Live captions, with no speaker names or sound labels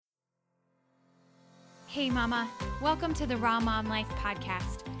Hey Mama, welcome to the Raw Mom Life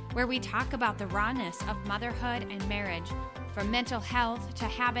podcast, where we talk about the rawness of motherhood and marriage, from mental health to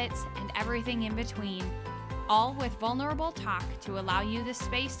habits and everything in between, all with vulnerable talk to allow you the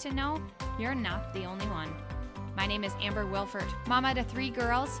space to know you're not the only one. My name is Amber Wilford, mama to 3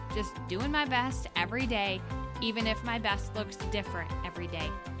 girls, just doing my best every day, even if my best looks different every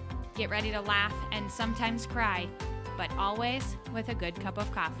day. Get ready to laugh and sometimes cry, but always with a good cup of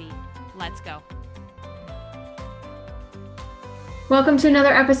coffee. Let's go. Welcome to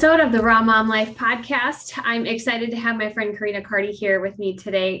another episode of the Raw Mom Life podcast. I'm excited to have my friend Karina Carty here with me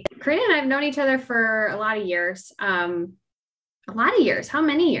today. Karina and I have known each other for a lot of years. How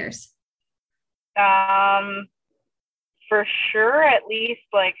many years? For sure, at least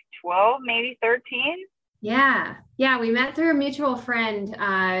like 12, maybe 13. Yeah. We met through a mutual friend,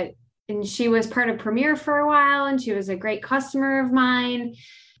 and she was part of Premier for a while, and she was a great customer of mine.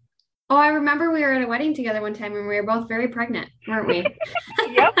 Oh, I remember we were at a wedding together one time and we were both very pregnant, weren't we?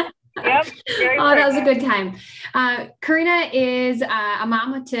 Yep. Very Oh, that pregnant. was a good time. Karina is a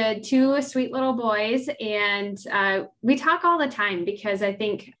mom to 2 sweet little boys, and we talk all the time because I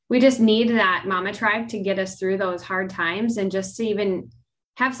think we just need that mama tribe to get us through those hard times, and just to even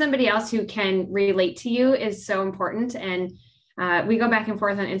have somebody else who can relate to you is so important. And we go back and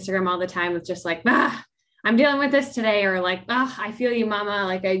forth on Instagram all the time with just like, I'm dealing with this today, or like, I feel you, mama.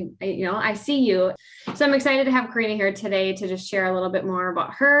 Like I see you. So I'm excited to have Karina here today to just share a little bit more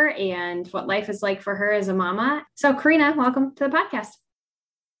about her and what life is like for her as a mama. So Karina, welcome to the podcast.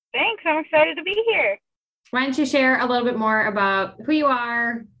 Thanks. I'm excited to be here. Why don't you share a little bit more about who you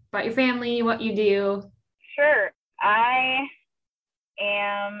are, about your family, what you do? Sure. I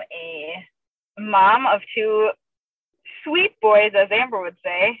am a mom of 2 sweet boys, as Amber would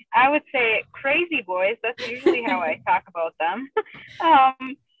say. I would say crazy boys. That's usually how I talk about them.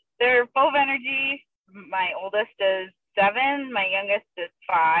 They're full of energy. My oldest is 7. My youngest is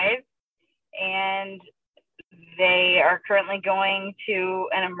 5. And they are currently going to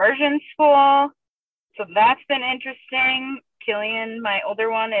an immersion school. So that's been interesting. Killian, my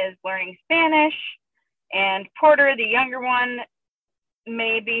older one, is learning Spanish. And Porter, the younger one,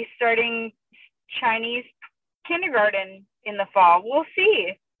 may be starting Chinese kindergarten in the fall. We'll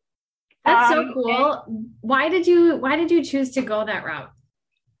see. That's so cool. Why did you choose to go that route?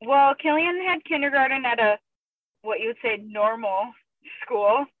 Well, Killian had kindergarten at a what you would say normal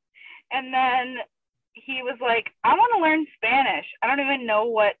school, and then he was like, I want to learn Spanish. I don't even know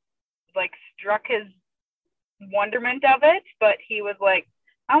what like struck his wonderment of it, but he was like,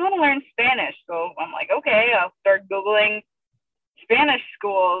 I want to learn Spanish. So I'm like, okay, I'll start Googling Spanish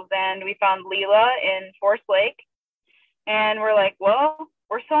schools, and we found Lila in Forest Lake, and we're like, well,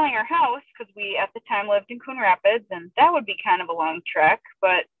 we're selling our house because we at the time lived in Coon Rapids, and that would be kind of a long trek,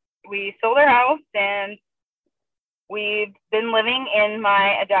 but we sold our house, and we've been living in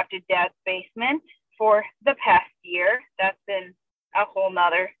my adopted dad's basement for the past year. That's been a whole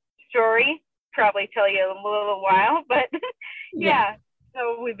nother story, probably tell you a little while, but yeah.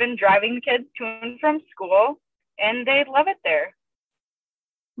 So we've been driving the kids to and from school, and they love it there.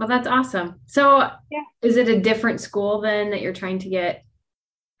 Well, that's awesome. So Is it a different school then that you're trying to get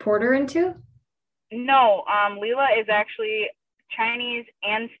Porter into? No, Lila is actually Chinese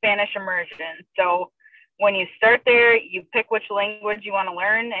and Spanish immersion. So when you start there, you pick which language you want to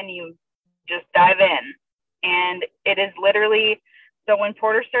learn and you just dive in. And it is literally, so when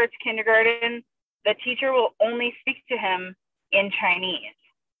Porter starts kindergarten, the teacher will only speak to him in Chinese.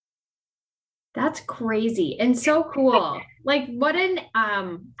 That's crazy and so cool. Like what I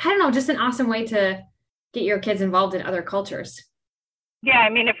don't know, just an awesome way to get your kids involved in other cultures. Yeah, I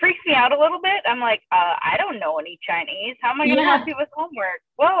mean, it freaks me out a little bit. I'm like, I don't know any Chinese. How am I going to help you with homework?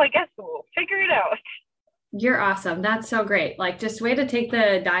 Well, I guess we'll figure it out. You're awesome. That's so great. Like just way to take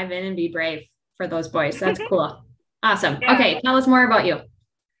the dive in and be brave for those boys. That's cool. Awesome. Yeah. Okay. Tell us more about you.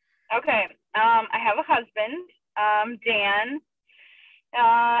 Okay. I have a husband, Dan.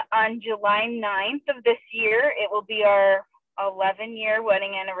 On July 9th of this year, it will be our 11-year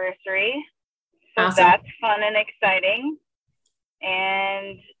wedding anniversary. So awesome. That's fun and exciting.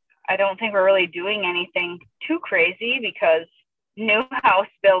 And I don't think we're really doing anything too crazy because new house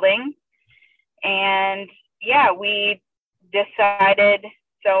building. And yeah, we decided,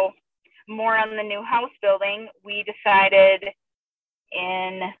 so more on the new house building, we decided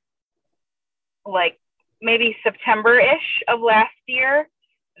in like maybe September-ish of last year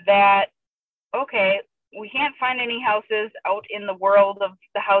that, okay, we can't find any houses out in the world of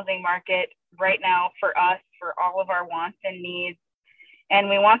the housing market right now for us, for all of our wants and needs. And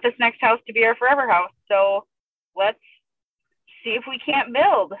we want this next house to be our forever house. So let's see if we can't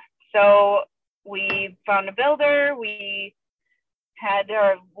build. So we found a builder, we had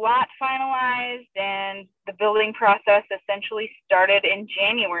our lot finalized, and the building process essentially started in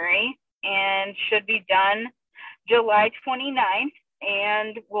January and should be done July 29th,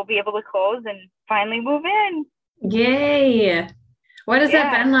 and we'll be able to close and finally move in. Yay. What has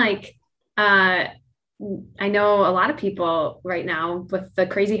that been like? I know a lot of people right now with the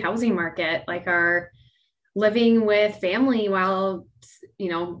crazy housing market, like, are living with family while,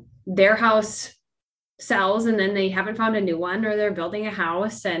 their house sells and then they haven't found a new one, or they're building a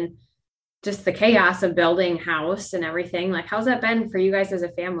house, and just the chaos of building a house and everything. Like, how's that been for you guys as a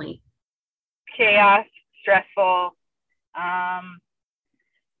family? Chaos, stressful,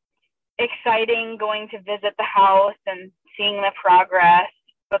 exciting going to visit the house and seeing the progress,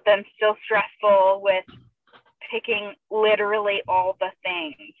 but then still stressful with picking literally all the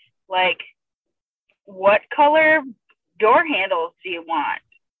things. Like, what color door handles do you want?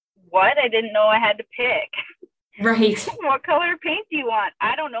 What? I didn't know I had to pick. Right. What color paint do you want?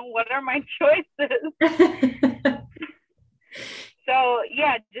 I don't know. What are my choices? So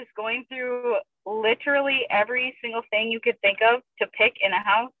yeah, just going through literally every single thing you could think of to pick in a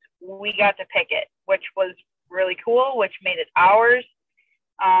house, we got to pick it, which was really cool, which made it ours.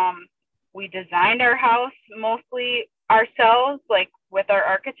 We designed our house mostly ourselves, like with our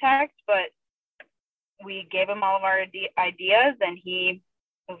architect, but we gave him all of our ideas, and he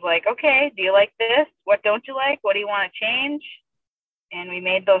was like, okay, do you like this? What don't you like? What do you want to change? And we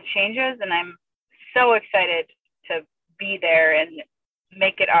made those changes, and I'm so excited to be there and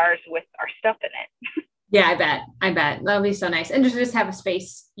make it ours with our stuff in it. Yeah, I bet that'll be so nice. And just have a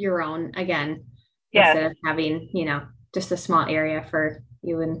space your own again, instead of having, just a small area for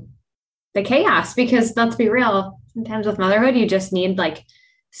you and the chaos, because let's be real, sometimes with motherhood, you just need like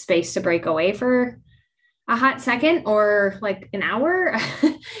space to break away for a hot second or like an hour.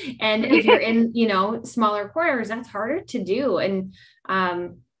 And if you're in, smaller quarters, that's harder to do. And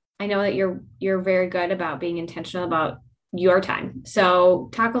I know that you're very good about being intentional about your time. So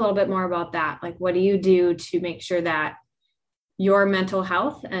talk a little bit more about that. Like, what do you do to make sure that your mental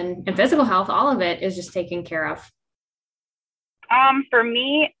health and physical health, all of it, is just taken care of? For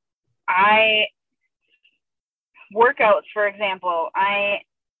me, workouts, for example, I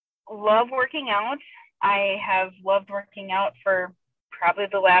love working out. I have loved working out for probably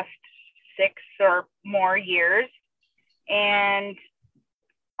the last 6 or more years. And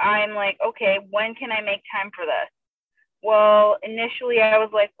I'm like, okay, when can I make time for this? Well, initially I was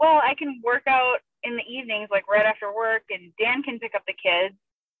like, well, I can work out in the evenings, like right after work, and Dan can pick up the kids.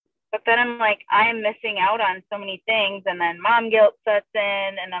 But then I'm like, I'm missing out on so many things. And then mom guilt sets in,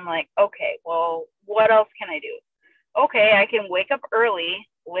 and I'm like, okay, well, what else can I do? Okay, I can wake up early,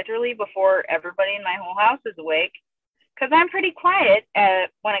 literally before everybody in my whole house is awake, because I'm pretty quiet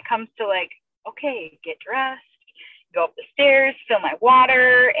when it comes to like, okay, get dressed, go up the stairs, fill my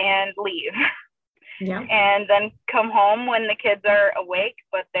water, and leave. Yeah. And then come home when the kids are awake,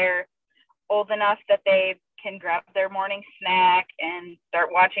 but they're old enough that they can grab their morning snack and start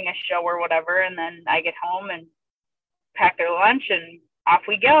watching a show or whatever. And then I get home and pack their lunch and off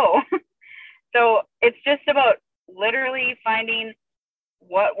we go. So it's just about literally finding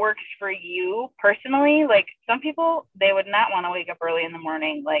what works for you personally. Like, some people, they would not want to wake up early in the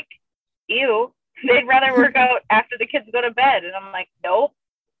morning. Like, ew, they'd rather work out after the kids go to bed. And I'm like, nope,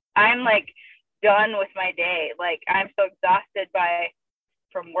 I'm like done with my day. Like, I'm so exhausted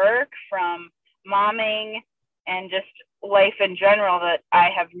from work, from momming, and just life in general, that I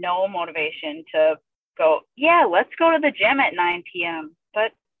have no motivation to go, yeah, let's go to the gym at 9 p.m.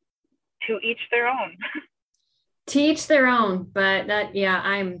 But to each their own. To each their own. But that, yeah,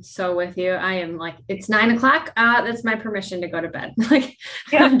 I'm so with you. I am like, it's 9 o'clock. That's my permission to go to bed. Like,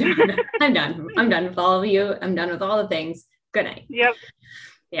 yeah. I'm done with all of you. I'm done with all the things. Good night. Yep.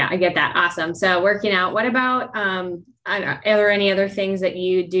 Yeah, I get that. Awesome. So working out, what about, are there any other things that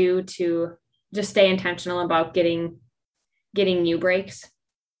you do to just stay intentional about getting you breaks?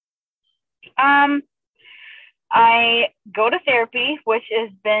 I go to therapy, which has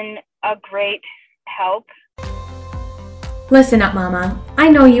been a great help. Listen up, Mama. I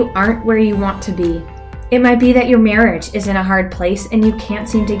know you aren't where you want to be. It might be that your marriage is in a hard place and you can't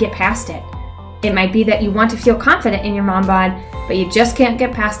seem to get past it. It might be that you want to feel confident in your mom bod, but you just can't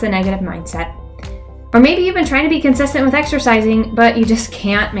get past the negative mindset. Or maybe you've been trying to be consistent with exercising, but you just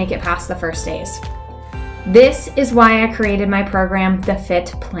can't make it past the first days. This is why I created my program, The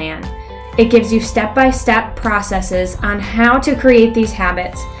Fit Plan. It gives you step-by-step processes on how to create these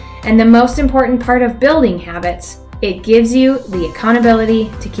habits. And the most important part of building habits, it gives you the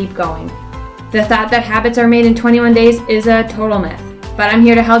accountability to keep going. The thought that habits are made in 21 days is a total myth, but I'm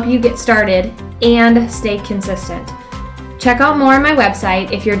here to help you get started and stay consistent. Check out more on my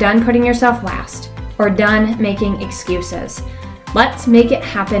website if you're done putting yourself last or done making excuses. Let's make it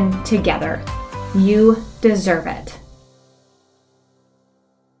happen together. You deserve it.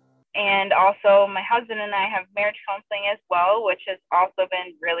 And also my husband and I have marriage counseling as well, which has also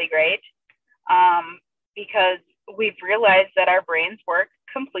been really great because we've realized that our brains work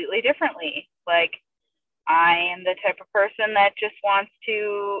completely differently. Like, I am the type of person that just wants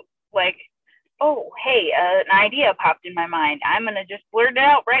to, like, oh, hey, an idea popped in my mind. I'm going to just blurt it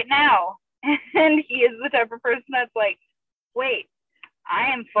out right now. And he is the type of person that's like, wait,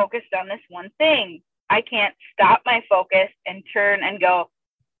 I am focused on this one thing. I can't stop my focus and turn and go,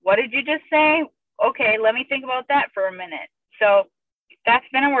 what did you just say? Okay, let me think about that for a minute. So that's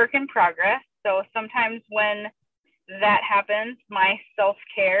been a work in progress. So sometimes when that happens, my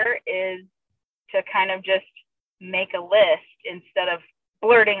self-care is to kind of just make a list instead of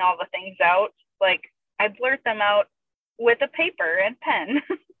blurting all the things out. Like, I blurt them out with a paper and pen.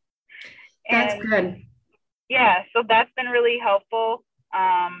 That's good. Yeah, so that's been really helpful.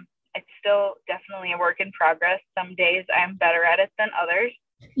 It's still definitely a work in progress. Some days I'm better at it than others.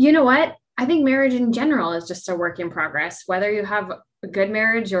 You know what? I think marriage in general is just a work in progress. Whether you have a good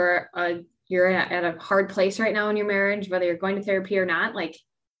marriage or you're at a hard place right now in your marriage, whether you're going to therapy or not, like,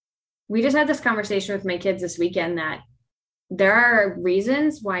 we just had this conversation with my kids this weekend that there are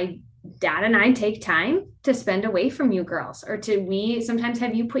reasons why Dad and I take time to spend away from you girls, or we sometimes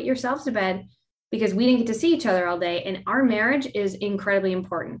have you put yourselves to bed because we didn't get to see each other all day. And our marriage is incredibly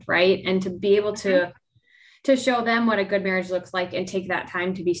important, right? And to be able to show them what a good marriage looks like and take that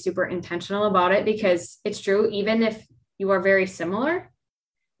time to be super intentional about it, because it's true, even if you are very similar,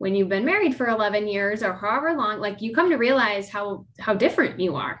 when you've been married for 11 years or however long, like, you come to realize how different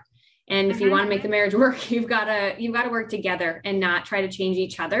you are. And if you want to make the marriage work, you've got to work together and not try to change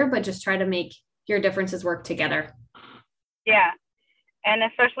each other, but just try to make your differences work together. Yeah. And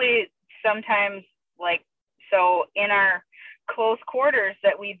especially sometimes, like, so in our close quarters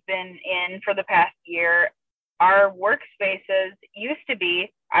that we've been in for the past year, our workspaces used to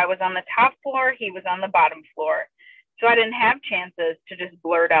be, I was on the top floor, he was on the bottom floor. So I didn't have chances to just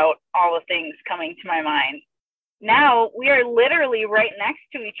blurt out all the things coming to my mind. Now we are literally right next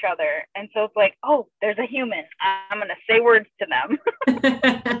to each other. And so it's like, oh, there's a human. I'm going to say words to them.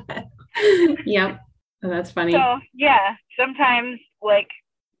 Yep. Oh, that's funny. So yeah, sometimes, like,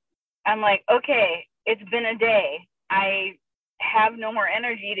 I'm like, okay, it's been a day. I have no more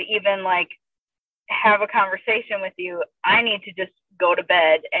energy to even, like, have a conversation with you. I need to just go to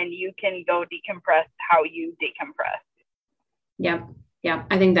bed and you can go decompress how you decompress. Yep. Yeah,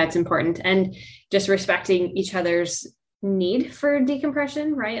 I think that's important. And just respecting each other's need for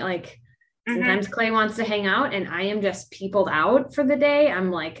decompression, right? Like, sometimes Clay wants to hang out and I am just peopled out for the day.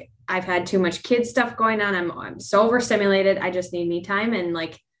 I'm like, I've had too much kid stuff going on. I'm so overstimulated. I just need me time. And,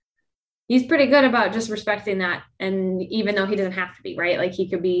 like, he's pretty good about just respecting that. And even though he doesn't have to be, right? Like, he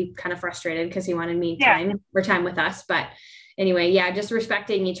could be kind of frustrated because he wanted me time or time with us. But anyway, yeah, just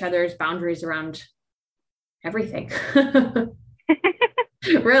respecting each other's boundaries around everything.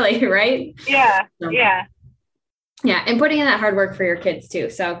 Really, right? Yeah. Yeah. And putting in that hard work for your kids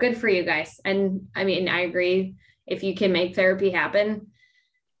too. So good for you guys. And I mean, I agree. If you can make therapy happen,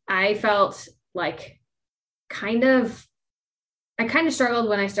 I felt like I kind of struggled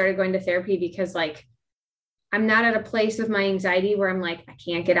when I started going to therapy because, like, I'm not at a place with my anxiety where I'm like, I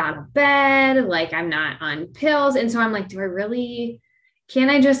can't get out of bed. Like, I'm not on pills. And so I'm like, can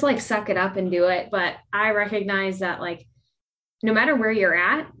I just, like, suck it up and do it? But I recognize that, like, no matter where you're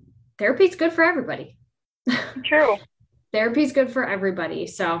at, therapy is good for everybody. True. Therapy is good for everybody.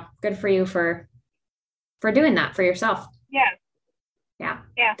 So good for you for doing that for yourself. Yeah.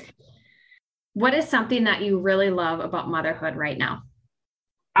 What is something that you really love about motherhood right now?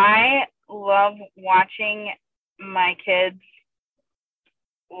 I love watching my kids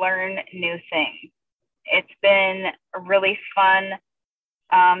learn new things. It's been really fun.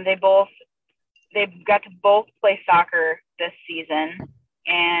 They've got to both play soccer this season,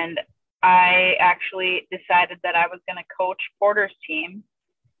 and I actually decided that I was going to coach Porter's team.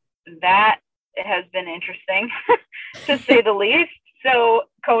 That has been interesting, to say the least. So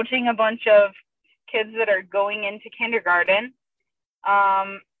coaching a bunch of kids that are going into kindergarten, they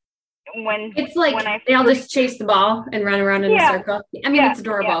all just chase the ball and run around in a circle. I mean, it's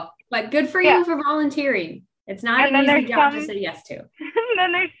adorable, but good for you for volunteering. It's not an easy job to say yes to. And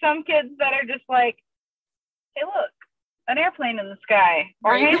then there's some kids that are just like, hey, look, an airplane in the sky.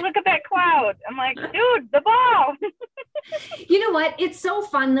 Or, hey, look at that cloud. I'm like, dude, the ball. You know what? It's so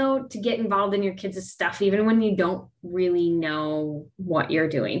fun, though, to get involved in your kids' stuff, even when you don't really know what you're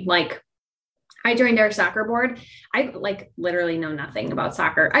doing. Like, I joined our soccer board. I like literally know nothing about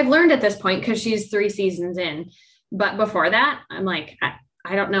soccer. I've learned at this point because she's 3 seasons in. But before that, I'm like,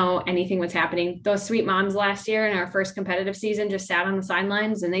 I don't know anything what's happening. Those sweet moms last year in our first competitive season just sat on the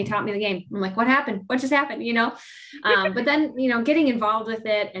sidelines and they taught me the game. I'm like, what happened? What just happened? But then, getting involved with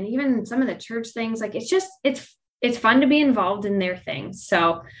it and even some of the church things, like it's fun to be involved in their things.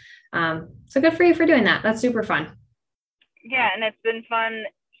 So good for you for doing that. That's super fun. Yeah. And it's been fun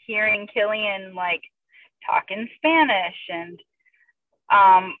hearing Killian like talk in Spanish, and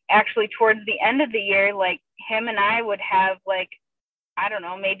actually towards the end of the year, like him and I would have like, I don't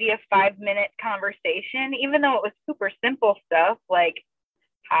know, maybe a 5-minute conversation, even though it was super simple stuff like,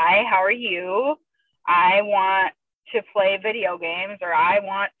 hi, how are you? I want to play video games, or I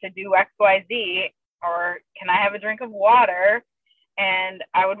want to do XYZ, or can I have a drink of water? And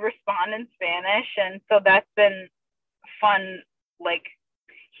I would respond in Spanish. And so that's been fun, like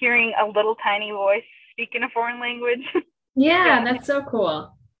hearing a little tiny voice speak in a foreign language. Yeah, that's so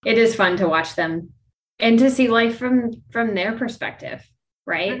cool. It is fun to watch them and to see life from their perspective,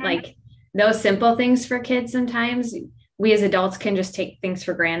 right? Mm-hmm. Like those simple things for kids, sometimes we as adults can just take things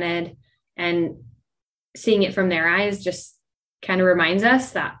for granted, and seeing it from their eyes just kind of reminds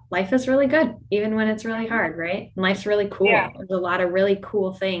us that life is really good, even when it's really hard, right? And life's really cool. Yeah. There's a lot of really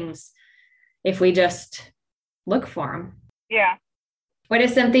cool things if we just look for them. Yeah. What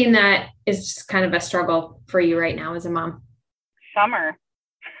is something that is just kind of a struggle for you right now as a mom? Summer.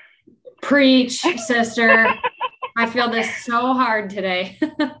 Preach, sister. I feel this so hard today.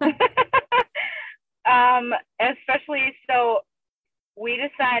 Especially, so we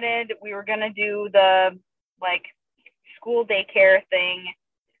decided we were going to do the like school daycare thing,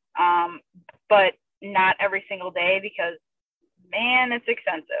 but not every single day because, man, it's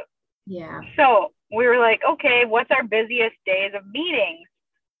expensive. Yeah. So we were like, okay, what's our busiest days of meetings?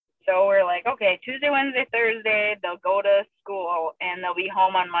 So we're like, okay, Tuesday, Wednesday, Thursday, they'll go to school and they'll be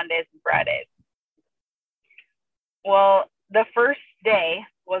home on Mondays and Fridays. Well, the first day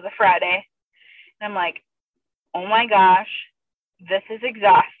was a Friday. And I'm like, oh my gosh, this is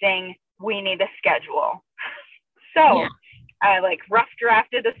exhausting. We need a schedule. So I like rough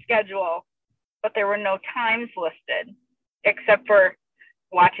drafted a schedule, but there were no times listed except for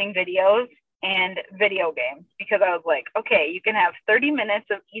watching videos and video games, because I was like, okay, you can have 30 minutes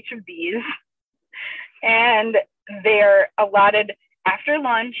of each of these, and they're allotted after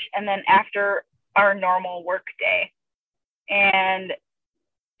lunch and then after our normal work day. And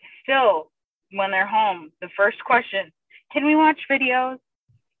still, when they're home, the first question, can we watch videos?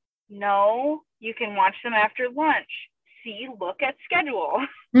 No, you can watch them after lunch. See, look at schedule.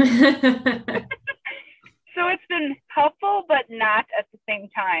 So it's been helpful, but not at the same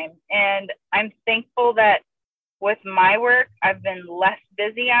time. And I'm thankful that with my work, I've been less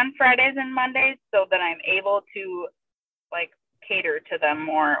busy on Fridays and Mondays so that I'm able to like cater to them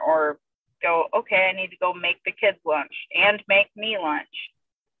more, or go, okay, I need to go make the kids lunch and make me lunch.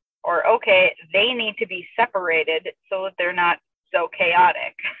 Or, okay, they need to be separated so that they're not so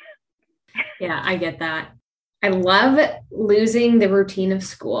chaotic. Yeah, I get that. I love losing the routine of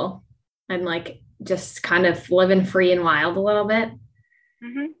school. I'm like, just kind of living free and wild a little bit.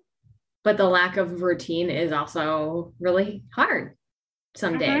 Mm-hmm. But the lack of routine is also really hard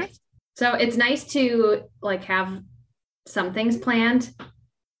some days. So it's nice to like have some things planned,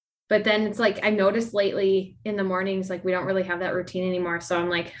 but then it's like, I noticed lately in the mornings, like we don't really have that routine anymore. So I'm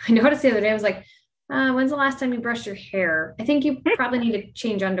like, I noticed the other day, I was like, when's the last time you brushed your hair? I think you probably need to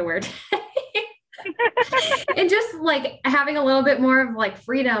change underwear today. And just like having a little bit more of like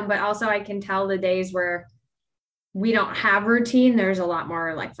freedom, but also I can tell the days where we don't have routine, there's a lot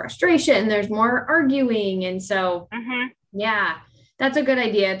more like frustration, there's more arguing. And so, yeah, that's a good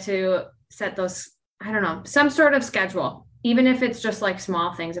idea to set those, I don't know, some sort of schedule, even if it's just like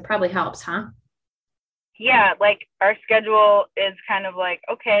small things. It probably helps, huh? Yeah, like our schedule is kind of like,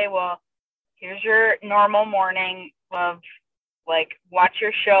 okay, well, here's your normal morning of like watch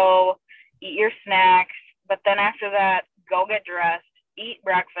your show, eat your snacks, but then after that, go get dressed, eat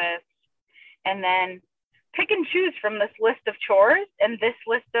breakfast, and then pick and choose from this list of chores and this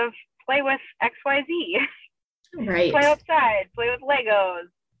list of play with XYZ. Right. Play outside, play with Legos,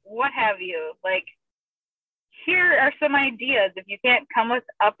 what have you. Like, here are some ideas. If you can't come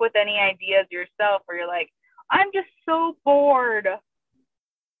up with any ideas yourself, or you're like, I'm just so bored,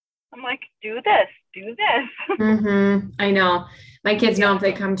 I'm like, do this. I know. My kids know if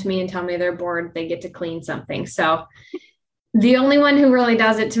they come to me and tell me they're bored, they get to clean something. So the only one who really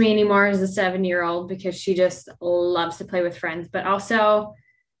does it to me anymore is the 7-year-old, because she just loves to play with friends, but also,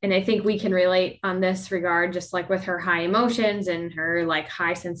 and I think we can relate on this regard, just like with her high emotions and her like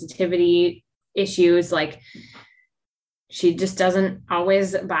high sensitivity, issues. Like she just doesn't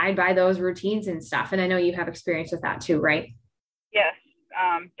always abide by those routines and stuff. And I know you have experience with that too, right? Yes,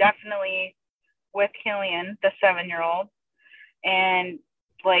 definitely with Killian, the 7-year-old. And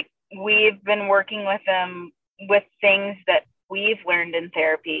like, we've been working with him with things that we've learned in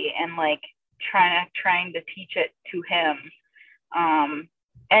therapy and like trying to teach it to him.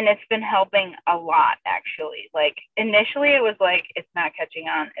 And it's been helping a lot, actually. Like initially it was like, it's not catching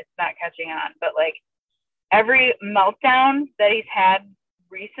on. But like every meltdown that he's had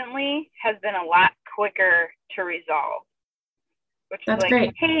recently has been a lot quicker to resolve, which That's is like,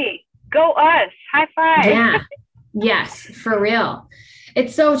 great. Hey, go us, high five. Yeah. Yes, for real.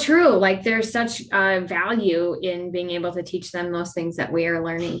 It's so true. Like there's such value in being able to teach them those things that we are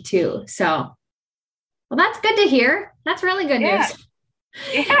learning too. So, well, that's good to hear. That's really good news.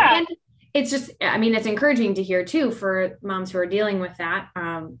 Yeah. And it's just, I mean, it's encouraging to hear too, for moms who are dealing with that.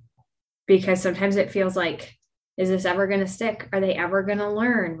 Because sometimes it feels like, is this ever going to stick? Are they ever going to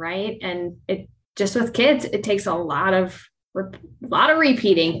learn? Right. And it just with kids, it takes a lot of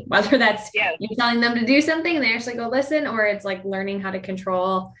repeating, whether that's you telling them to do something and they actually go listen, or it's like learning how to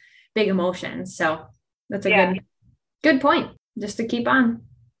control big emotions. So that's a good point just to keep on.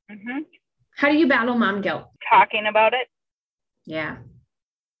 Mm-hmm. How do you battle mom guilt? Talking about it. Yeah.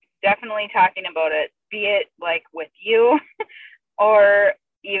 Definitely talking about it, be it like with you or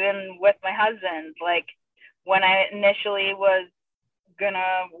even with my husband. Like when I initially was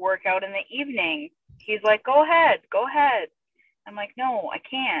gonna work out in the evening, he's like, go ahead. I'm like, no, I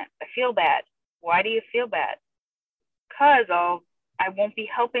can't. I feel bad. Why do you feel bad? Because I won't be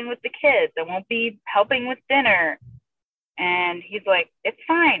helping with the kids. I won't be helping with dinner. And he's like, it's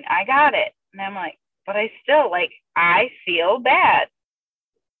fine. I got it. And I'm like, but I still, like, I feel bad.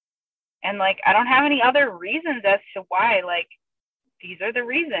 And like, I don't have any other reasons as to why. Like, these are the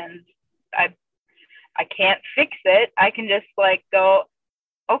reasons. I can't fix it. I can just like go,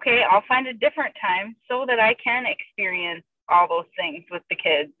 okay, I'll find a different time so that I can experience all those things with the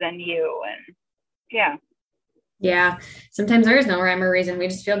kids and you. And yeah. Sometimes there is no rhyme or reason. We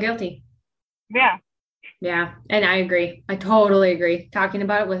just feel guilty. Yeah. And I agree. I totally agree. Talking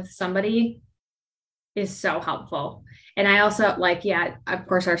about it with somebody is so helpful. And I also like, of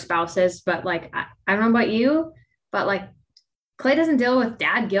course our spouses, but like, I don't know about you, but like Clay doesn't deal with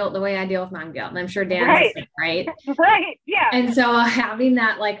dad guilt the way I deal with mom guilt. And I'm sure Dan does the same, right? Right. Yeah. And so having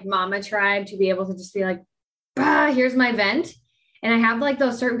that like mama tribe to be able to just be like, here's my vent. And I have like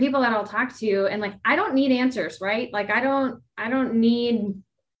those certain people that I'll talk to, and like, I don't need answers, right? Like, I don't need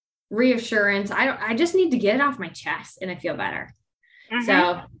reassurance. I just need to get it off my chest and I feel better. Mm-hmm.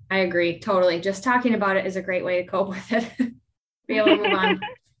 So I agree. Totally. Just talking about it is a great way to cope with it. Be able to move on.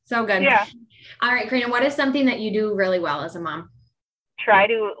 So good. Yeah. All right, Karina, what is something that you do really well as a mom? Try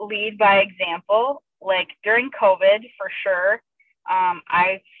to lead by example. Like during COVID, for sure.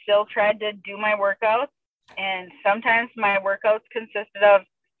 I still tried to do my workouts, and sometimes my workouts consisted of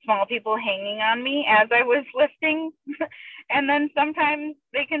small people hanging on me as I was lifting. And then sometimes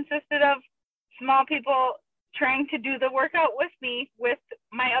they consisted of small people trying to do the workout with me with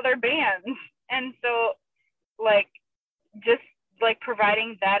my other bands. And so like, just like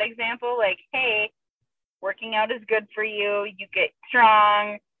providing that example, like, hey, working out is good for you. You get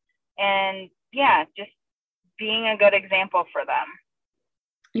strong. And just being a good example for them.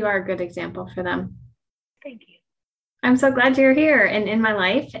 You are a good example for them. Thank you. I'm so glad you're here and in my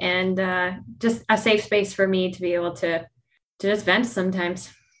life, and just a safe space for me to be able to just vent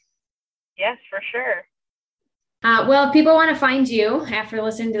sometimes. Yes, for sure. Well, if people want to find you after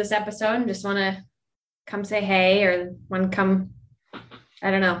listening to this episode and just want to come say hey, or want to come,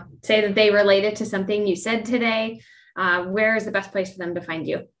 I don't know, say that they related to something you said today, where is the best place for them to find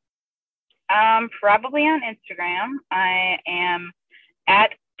you? Probably on Instagram. I am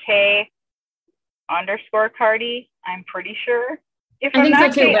at K_Cardi. I'm pretty sure. If I think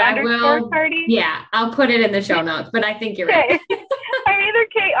so too, but I will. Cardi, I'll put it in the show notes, but I think you're right. I'm either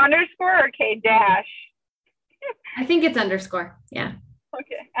K_ or K-. I think it's underscore. Yeah.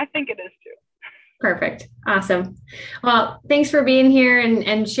 Okay. I think it is too. Perfect. Awesome. Well, thanks for being here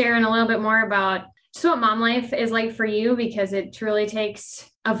and sharing a little bit more about just what mom life is like for you, because it truly takes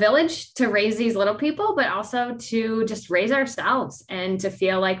a village to raise these little people, but also to just raise ourselves and to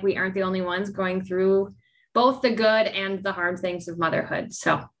feel like we aren't the only ones going through both the good and the hard things of motherhood.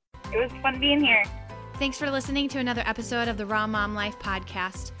 So it was fun being here. Thanks for listening to another episode of the Raw Mom Life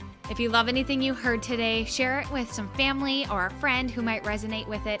podcast. If you love anything you heard today, share it with some family or a friend who might resonate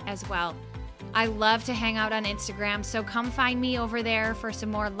with it as well. I love to hang out on Instagram, so come find me over there for some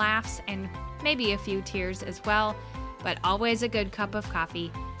more laughs and maybe a few tears as well, but always a good cup of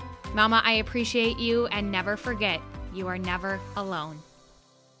coffee. Mama, I appreciate you, and never forget, you are never alone.